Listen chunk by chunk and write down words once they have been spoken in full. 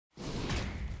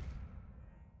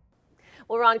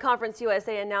Well, Ron, Conference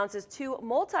USA announces 2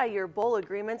 multi-year bowl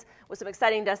agreements with some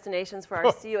exciting destinations for our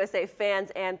CUSA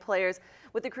fans and players,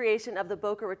 with the creation of the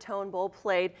Boca Raton Bowl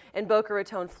played in Boca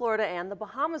Raton, Florida, and the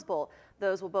Bahamas Bowl.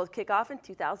 Those will both kick off in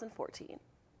 2014.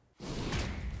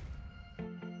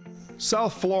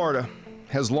 South Florida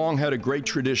has long had a great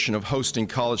tradition of hosting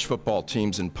college football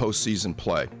teams in postseason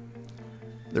play.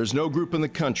 There's no group in the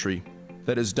country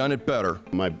that has done it better.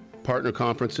 My partner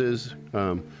conferences,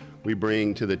 we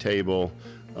bring to the table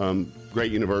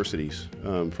great universities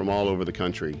from all over the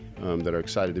country that are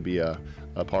excited to be a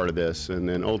part of this. And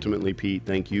then ultimately, Pete,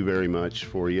 thank you very much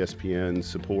for ESPN's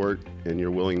support and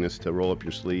your willingness to roll up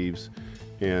your sleeves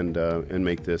and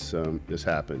make this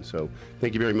happen. So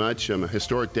thank you very much. A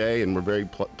historic day, and we're very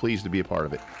pleased to be a part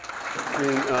of it.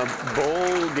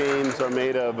 Bowl games are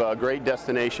made of great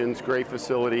destinations, great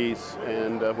facilities,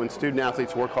 and when student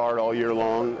athletes work hard all year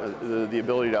long, the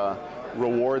ability to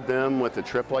reward them with a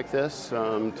trip like this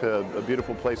to a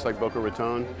beautiful place like Boca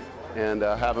Raton, and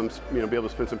have them, be able to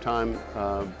spend some time,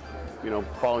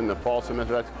 following the fall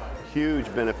semester. That's a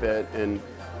huge benefit, and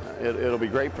it'll be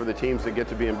great for the teams that get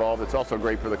to be involved. It's also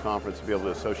great for the conference to be able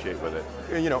to associate with it.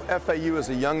 FAU is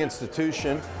a young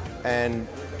institution, and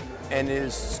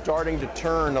is starting to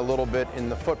turn a little bit in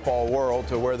the football world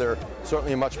to where they're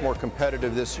certainly much more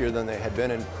competitive this year than they had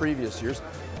been in previous years.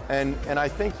 And I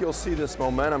think you'll see this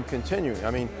momentum continuing.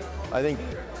 I mean, I think,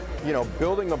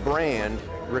 building a brand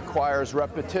requires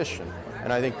repetition.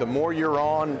 And I think the more you're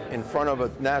on in front of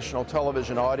a national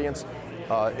television audience,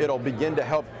 it'll begin to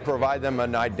help provide them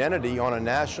an identity on a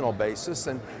national basis.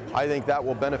 And I think that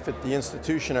will benefit the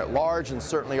institution at large, and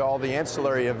certainly all the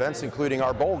ancillary events, including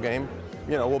our bowl game,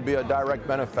 will be a direct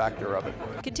benefactor of it.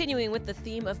 Continuing with the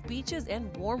theme of beaches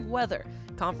and warm weather,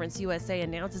 Conference USA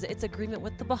announces its agreement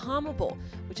with the Bahama Bowl,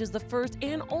 which is the first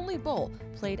and only bowl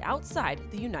played outside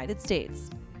the United States.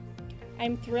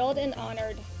 I'm thrilled and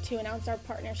honored to announce our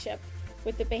partnership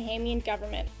with the Bahamian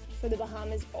government for the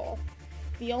Bahamas Bowl,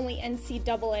 the only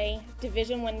NCAA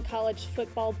Division I college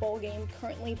football bowl game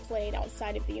currently played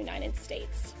outside of the United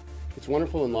States. It's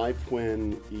wonderful in life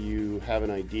when you have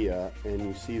an idea and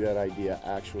you see that idea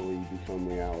actually become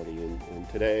reality. And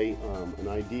today, an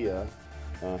idea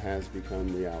has become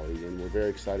reality, and we're very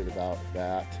excited about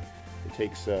that. It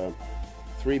takes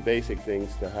 3 basic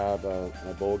things to have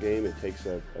a bowl game. It takes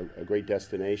a great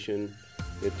destination,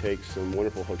 it takes some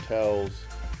wonderful hotels,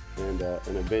 and a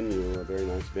venue, a very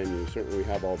nice venue. Certainly we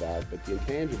have all that, but the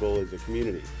intangible is a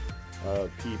community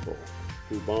of people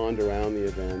who bond around the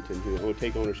event and who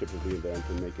take ownership of the event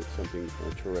and make it something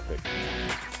terrific.